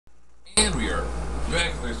And we are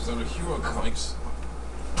back with some Hero Comics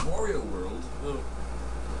Wario World.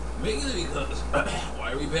 Mainly because,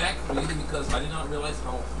 why are we back? Mainly because I did not realize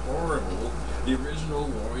how horrible the original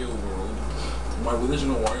Wario World, my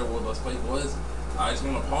original Wario World Let's Play was. I just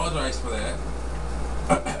want to apologize for that.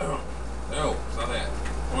 No, stop that.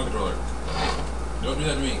 Come on, controller. Don't do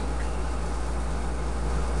that to me.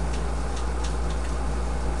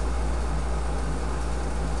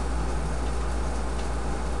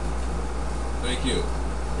 Thank you.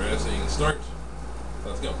 Pressing start.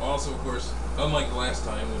 Let's go. Also, of course, unlike the last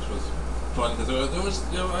time, which was fun because there was,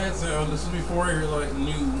 I had sound. This was before I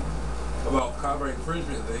knew about copyright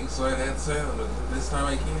infringement things, so I had sound. And this time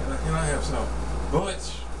I cannot have sound.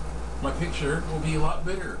 But my picture will be a lot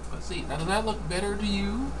better. Let's see. Now, does that look better to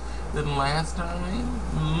you than last time?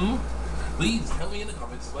 Please tell me in the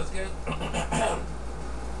comments. Let's get.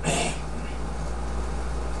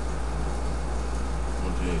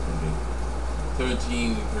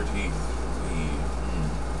 17, 13, 21.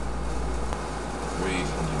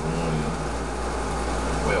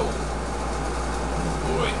 Well, oh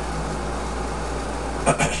boy.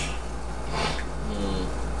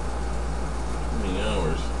 How many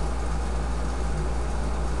hours?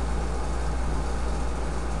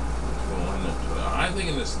 I'm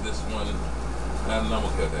thinking this one, I'm not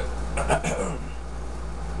gonna cut that.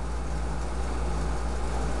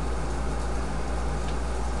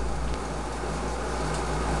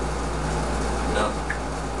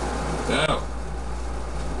 No.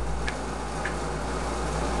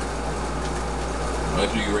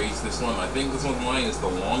 After you erase this one, I think this one's mine is the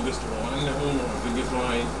longest one. I think it's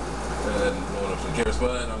mine. And no one else cares,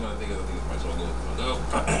 but I'm gonna think it's mine, so I'll go.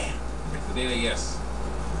 The data, yes.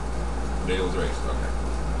 The data was erased. Okay.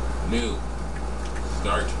 New.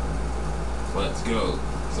 Start. Let's go.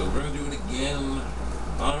 So we're gonna do it again.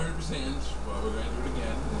 100%. But we're gonna do it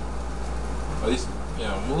again. At least.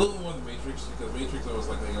 Yeah, I'm a little more than Matrix, because Matrix I was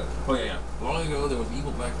like, oh yeah. Long ago there was an evil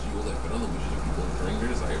black jewel that fed on the wishes of people, ensuring their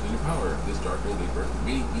desires and their power. This dark old vapor,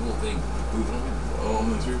 many evil thing, who don't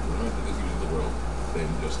the spiritual the future of the world. Then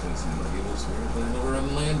just consumed by evil spirits running over on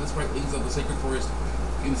the land, despite leaves of the sacred forest,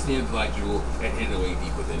 ensnared the black jewel and hid it away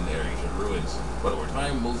deep within their ancient ruins. But over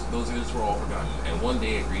time, those events were all forgotten, and one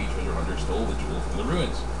day a greedy treasure hunter stole the jewel from the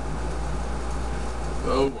ruins.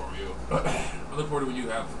 Oh, Wario. I look forward to when you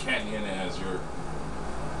have Catman as your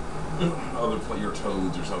other player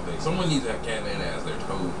toads or something. Someone needs to have Catman as their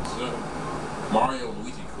toads. Mario and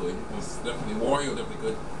Luigi could. Wario definitely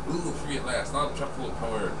could. Ooh, free at last. I'm chock full of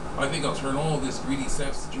power. I think I'll turn all this greedy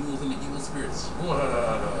saps, jewels into evil spirits.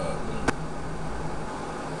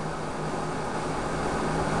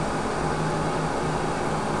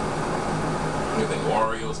 Everything.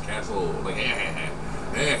 Wario's castle. Like,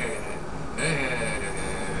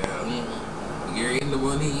 you're in the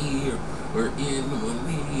money. We're in the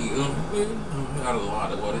money. Got a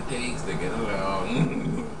lot of what it takes to get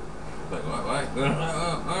along. Like, what?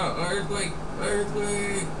 Earthquake!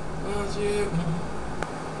 Earthquake! Oh, shit.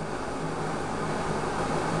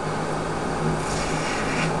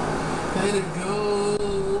 Let it go.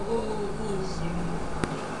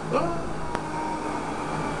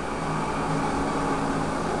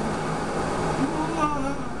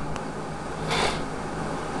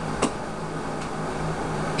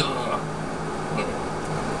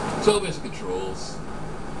 So basic controls.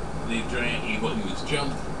 The giant E button is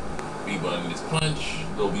jump, B button is punch,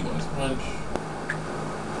 little B button is punch.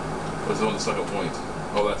 What's the one that's stuck at point?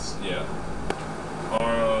 Oh, that's, yeah.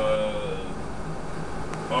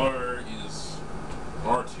 R is,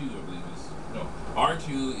 R2 I believe is, no, R2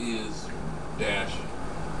 is dash,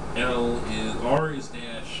 R is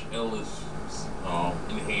dash, L is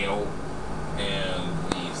inhale, and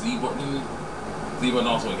the Z button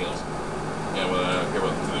also inhales. Yeah, well, I don't care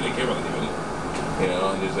about they care about the human. You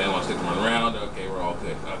know, and there's analog sticks running around. Okay, we're all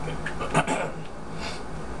good. Okay.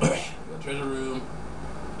 Got treasure room,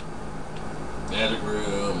 magic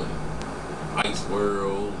room, and ice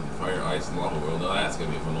world, and fire, ice, and lava world. Now that's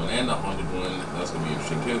gonna be a fun one, and the haunted one. That's gonna be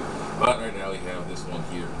interesting too. But right now we have this one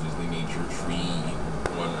here, which is the nature tree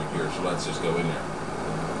one right here. So let's just go in there.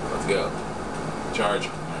 Let's go. Charge.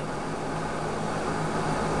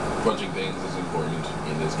 Punching things is important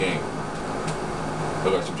in this game. So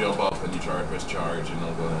you jump up and you press charge, and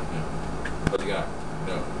I'll go down. Yeah. What you got?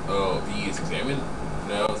 No. Oh, V is examine?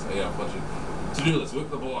 No, it's, yeah, punch it. To-do list, whip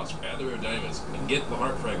the boss, add the rare diamonds, and get the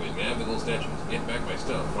heart fragment, grab the gold statues, get back my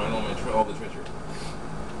stuff, find all the treasure.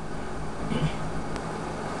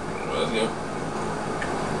 Let's go.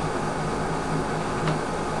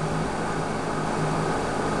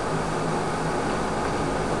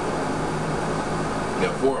 We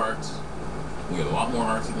got 4 hearts. We got a lot more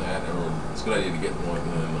hearts than that. It's a good idea to get one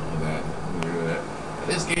on that. When you're doing that.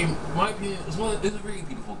 This game, in my opinion, it's a very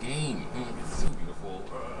beautiful game. It's so beautiful.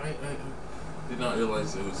 I did not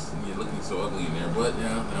realize it was looking so ugly in there, but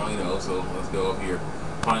yeah, now you know. So let's go up here.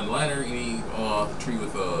 Find the ladder. Any tree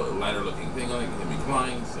with a ladder-looking thing on it can be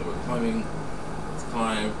climbed. So we're climbing. Let's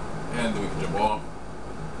climb, and then we can jump off.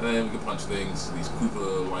 And then we can punch things. These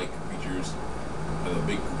Koopa-like creatures, the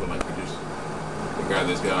big Koopa-like creatures. We grab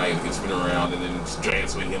this guy and we can spin around and then just giant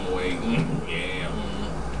swing him away. Yeah.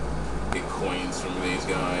 Get coins from these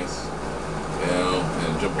guys. Yeah,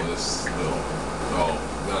 and jump on this. Oh,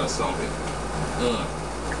 gotta stop it.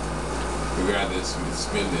 We grab this. We can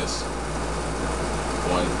spin this.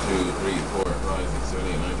 1, 2, 3, 4, 5, 6, 7,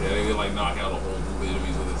 8, 9, 10. We can like knock out a whole group of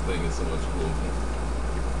enemies with this thing. It's so much cool.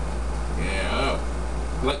 Yeah.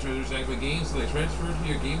 Collect treasures to activate games, so they transfer to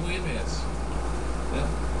your Game Boy Advance. Yeah.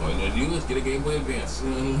 All you need to do is get a Game Boy Advance.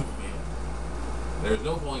 Yeah. There's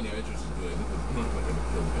no falling damage, which is good. I'm not gonna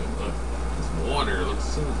kill him. This water looks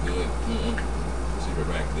so good. Let's see if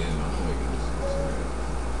we're back then. Oh my goodness.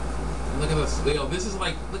 Look at this. This is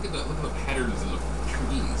like look at the patterns in the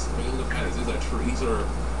trees. I mean, look at the patterns. These are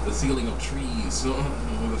the ceiling of trees. The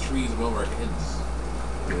trees above our heads.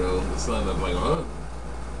 You know, the sun. I'm like, huh?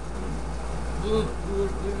 Yeah,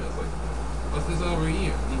 it's like, what's this over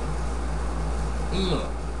here?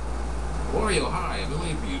 Wario, hi, I've been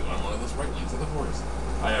waiting for you. I'm one of the spritlings of the forest.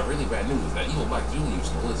 I have really bad news. That evil black June you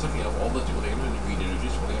stole is sucking up all the jewel energy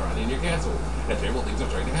swirling around in your castle. And terrible things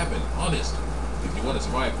are trying to happen. Honest. If you want to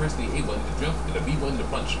survive, press the A button to jump and the B button to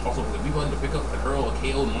punch. Also, the B button to pick up and hurl a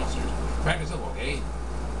KO monsters. Practice up, okay?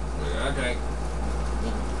 Okay.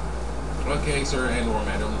 Okay, sir and or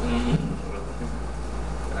madam.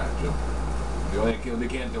 Jump. They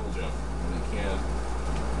can't double jump. They can,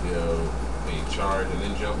 they charge and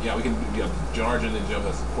then jump. Yeah, we can charge and then jump.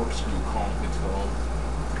 That's corkscrew comp. It's called.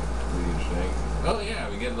 Really interesting. Oh yeah,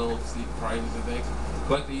 we get little prizes and things.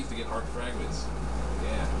 Collect these to get art fragments.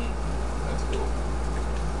 Yeah, that's cool.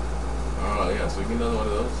 Oh yeah, so we get another one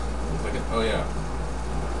of those. Oh yeah.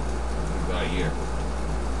 He's out of here.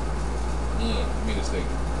 Give me this thing.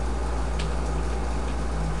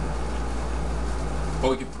 Oh,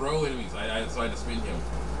 we can throw enemies. I decided to spin him.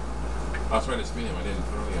 I was trying to spin him. I didn't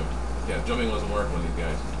throw him. Yeah, jumping wasn't working on these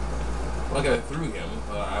guys. Like I threw him,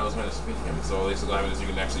 I was trying to spin him. So they still have this. You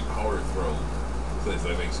can actually power throw. So it's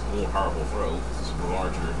like a more powerful throw. It's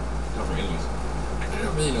larger, tougher enemies. I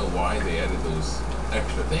don't really know why they added those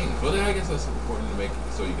extra things, but I guess that's important to make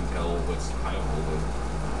so you can tell what's timeable. But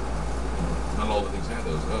not all the things have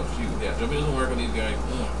those. Oh shoot! Yeah, jumping doesn't work on these guys.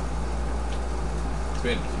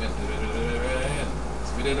 Spin.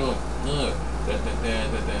 Spin it on.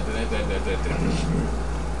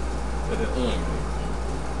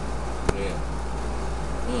 Yeah.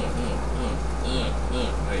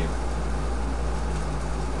 Hey.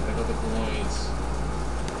 I got the coins.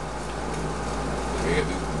 We got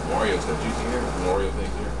these Mario statues here. Mario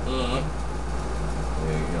things here.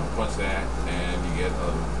 Yeah, punch that, and you get a,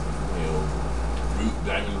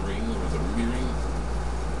 diamond ring. Or was it a ruby ring?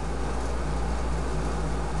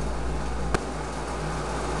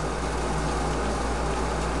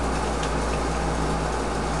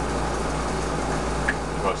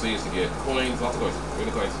 So you used to get coins, lots of coins. Where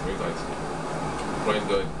the coins? Where the coins? Coins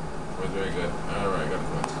good. Coins very good. Alright, got the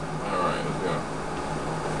coins. Alright, let's go.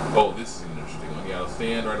 Oh, this is an interesting one. Yeah, I'll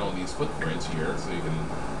stand right on these footprints here so you can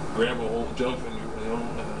grab a hold, jump in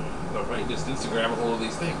the right distance to grab a hold of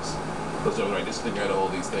these things. Let's jump the right distance to grab a hold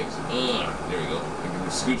of these things. There we go. You can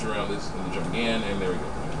scooch around this and then jump again, and there we go.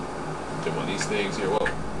 Jump on these things here. Whoa.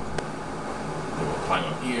 Then we'll climb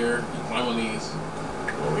up here. You climb on these.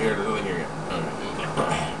 Over here, there's nothing here yet.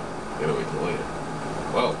 Alright. Gotta wait till later.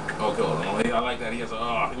 Whoa. Oh, cool. I like that. He has a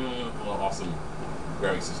awesome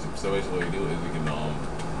grabbing system. So basically what we do is we can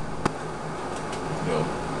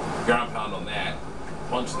ground pound on that,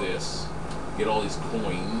 punch this, get all these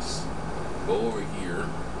coins, go over here.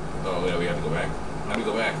 Oh yeah, we have to go back. How do we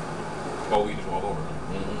go back? Oh, we just walk over.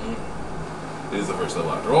 This is the first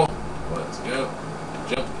level after all. Let's go.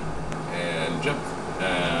 Jump. And jump.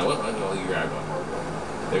 Well, you grab one.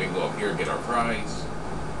 Then we can go up here and get our prize.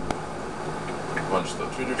 Punch the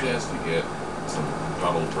treasure chest, you get some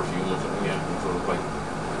bottle of perfume or something. Yeah, it's sort of like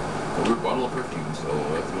a weird bottle of perfume, so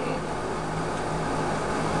let's go.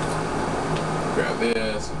 Grab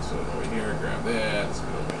this, and spin over here, grab that,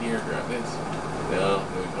 spin over here, grab this. Now,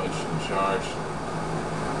 then we punch and charge.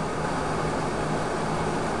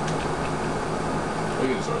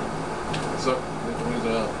 We can start. Suck the coins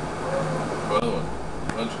up. Another one.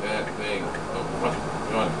 Punch that thing. Oh, punch it.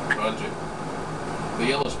 Come on, punch it. The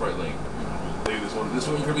yellow sprite link. Maybe this one. This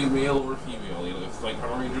one could be male or female. You know, it's like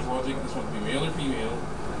Power Rangers logic. This one could be male or female.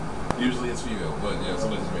 Usually it's female, but yeah,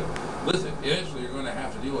 sometimes it's male. Listen, eventually you're going to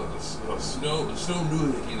have to deal with a snow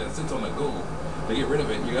nudity that sits on the gold. To get rid of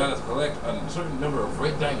it, you got to collect a certain number of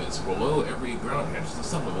red diamonds below every ground hatch to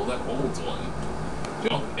some level that holds one.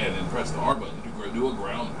 Jump and then press the R button to do a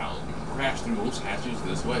ground pound. You can crash through most hatches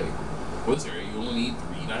this way. For this area, you only need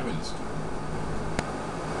 3 diamonds.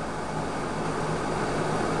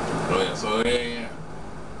 Oh yeah, so yeah.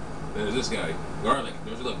 There's this guy, garlic.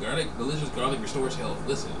 Don't you love garlic? Delicious garlic restores health.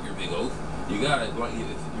 Listen, you're big oaf. You got it. Like you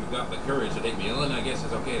got the courage to take me on. I guess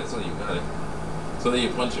it's okay. That's all you got it. So then you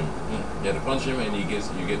punch him. You have to punch him, and you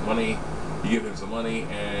get money. You give him some money,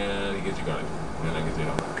 and he gets you garlic, and that gets you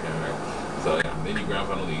health. Yeah, right. So yeah, then you ground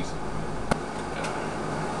pound these.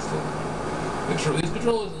 These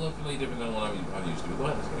controllers are definitely different than what I'm used to.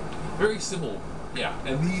 But very simple. Yeah,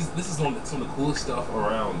 and this is some of the coolest stuff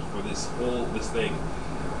around for this thing.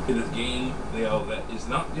 In this game, you know, that is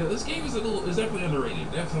not, you know, this game is definitely underrated,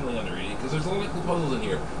 because there's a lot of cool puzzles in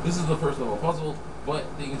here. This is the first level puzzle, but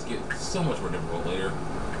things get so much more difficult later.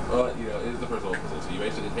 But, you know, it is the first level puzzle, so you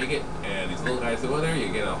basically take it, and these little guys go in there,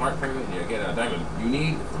 you get a heart fragment, and you get a diamond. You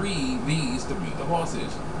need 3 V's to beat the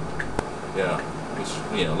bosses. Yeah, which,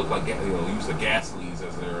 you know, look like, you know, use the gas leads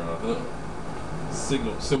as their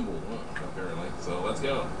symbol, apparently. So, let's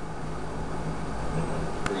go.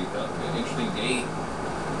 Pretty interesting game.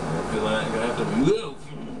 I feel like I'm gonna have to move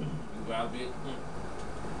out a bit.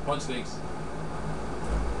 Punch things.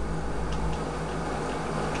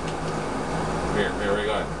 Here we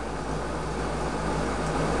go.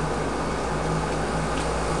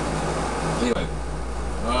 Anyway,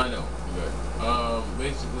 I know. Good.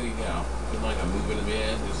 Basically, yeah, I feel like I'm moving a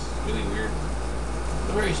bit. It's really weird. It's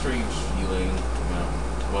a very strange feeling, you know.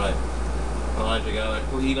 But you gotta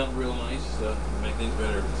clean up real nice to make things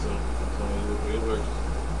better. So it works.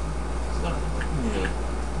 Yeah.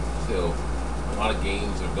 Still, a lot of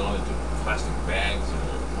games have gone into plastic bags and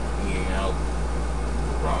are hanging out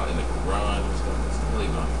in the garage and stuff. It's really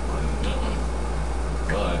not fun.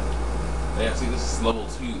 But yeah, see, this is level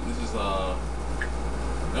 2. This is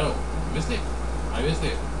no, missed it. I missed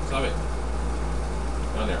it. Stop it.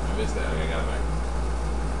 Down there, I missed that. Okay, I got it back.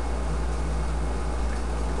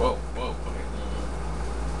 Whoa, okay.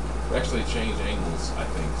 We actually changed angles, I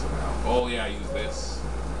think, somehow. Oh yeah, I use this.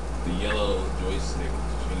 The yellow joystick to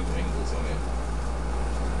change angles on it.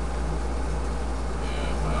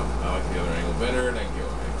 Yeah, I like the other angle better. Thank you.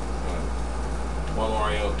 Okay. One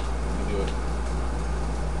Mario, you can do it.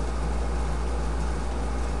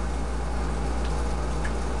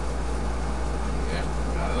 Yeah,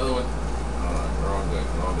 got another one. Alright, we're all good.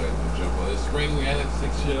 We're all good. We'll jump on this spring and it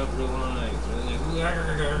sticks shit up real lines.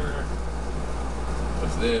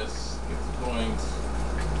 What's this? Get some coins.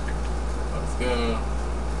 Let's go.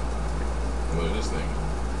 Look at this thing.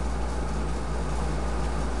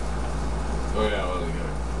 Oh yeah, well, you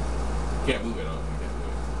can't move it on. You can't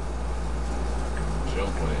move it.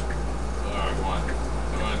 Jump on it. Alright, come on.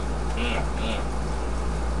 Come on.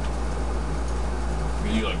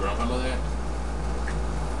 Can you like ground pound with that?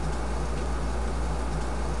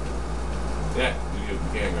 Yeah, you can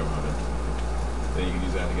ground pound it. Then you can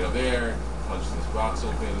use that to get up there, punch this box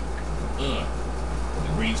open.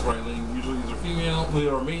 The green sprite usually is a female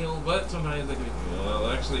or male, but sometimes they can be female.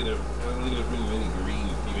 Well, actually, I don't think there's really many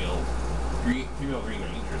female green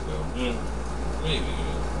rangers though. Maybe.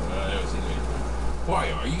 I haven't seen many.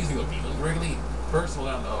 Why are you using the B button correctly? First, hold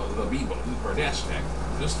down the B button for a dash attack.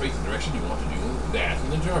 Just face the direction you want to do, dash,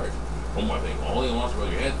 and then charge. One more thing, all you want to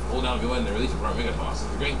above your head, hold down, go ahead, and then release it for a mega toss.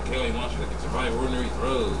 It's a great KOing launcher that can survive ordinary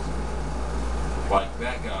throws. Like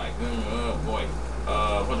that guy. Oh boy.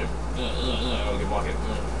 Punch him. I'll get block it.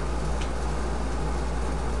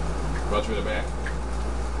 Punch me in the back.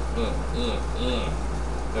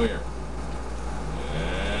 Come here.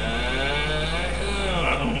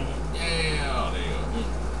 Yeah, there you go.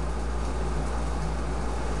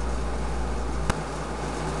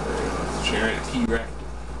 Chariot T-Rex.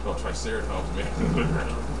 Oh, Triceratops, man.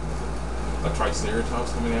 A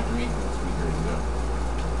Triceratops coming after me? That's pretty crazy, though.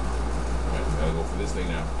 Alright, gotta go for this thing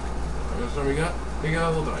now. That's what we got? We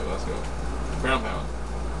got a little time. Let's go. Ground pound.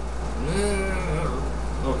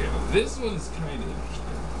 Okay, now this one's kind of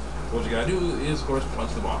interesting. What you gotta do is, of course,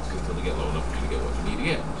 punch the boxes until they get low enough for you to get what you need to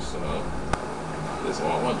get. So, this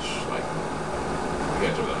all at once, like, we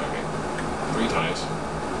got to that, okay. 3 times.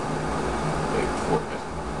 Wait, 4 times.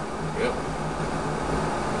 Yep.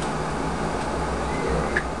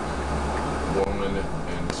 1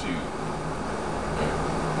 and 2. Okay.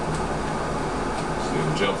 So you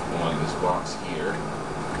jump on this box here.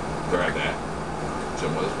 Grab that.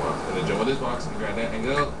 jump on this box, and then jump on this box and grab that and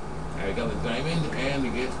go. And I got the diamond and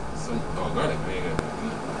you get some garlic. There you go.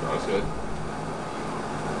 That was good.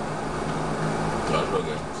 That was real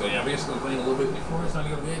good. So yeah, basically playing a little bit before it's time to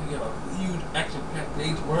go to bed. We got a huge action-packed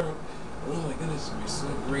day tomorrow. Oh my goodness, it's gonna be so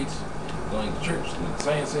great. Going to church, to the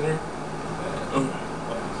science center,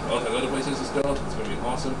 all the other places and stuff. It's gonna be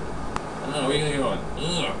awesome. Where are you gonna go on?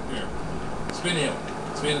 Here. Spin him.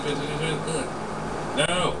 Spin.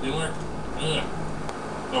 No, didn't work.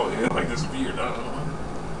 Oh, he like disappeared.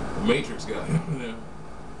 The Matrix guy. Yeah.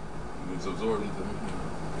 He was absorbed into him.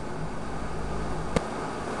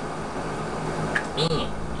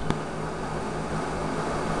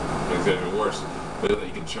 It's even worse. But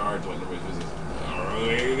you can charge like nobody's business.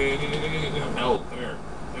 No, come here.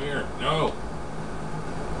 Come here. No.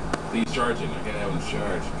 Please charging. I can't have him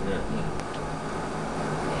charge. Come here.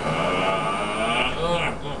 Oh, I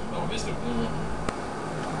missed him.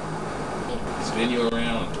 Spin you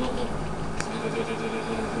around.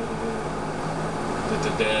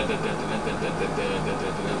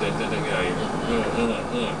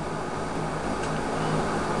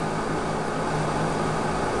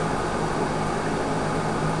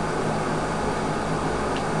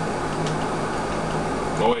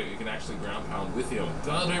 Oh wait, you can actually ground pound with him.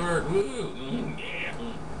 Driver, woo! Yeah.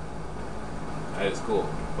 That is cool.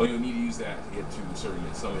 Well, you'll need to use that to get to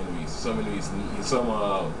some enemies. Some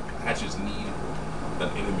hatches need an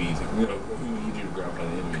enemy. You need you to ground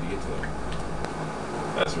pound an enemy to get to them.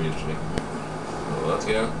 That's really interesting. So let's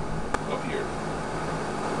go up here.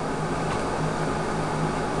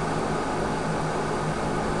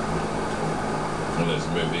 And there's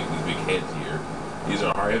these big heads here. These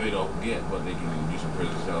are hard heavy to get, but they can do some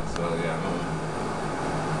crazy stuff. So yeah.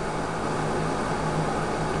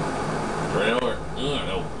 Right over.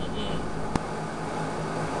 No.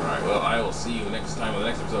 Alright, well, I will see you next time on the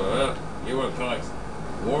next episode of Warrior Comics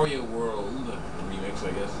Warrior World remix,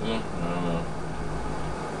 I guess. I don't know.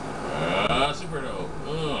 Super dope.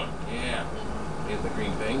 Yeah. Get the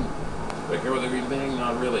green thing. Do I care about the green thing?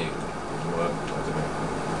 Not really. Well, that's okay.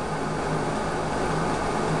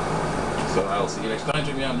 So I'll see you next time.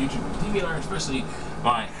 Check me out on YouTube, DVR, especially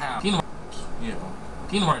by how Kingdom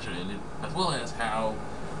Hearts are ended, as well as how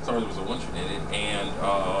Star Wars Episode 1 should end it, and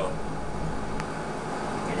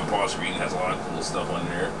the pause screen has a lot of cool stuff on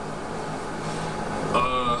there.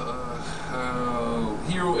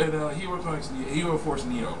 Hero Comics, Hero Force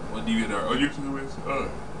Neo on DVR on YouTube.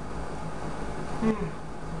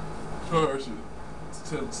 It's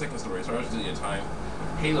the second story. Star Wars in Time,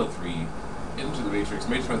 Halo 3, Into the Matrix,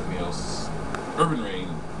 Matrix Meals, Urban Rain,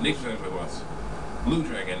 Nature's Boss, Blue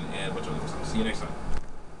Dragon, and a bunch of other stuff. See you next time.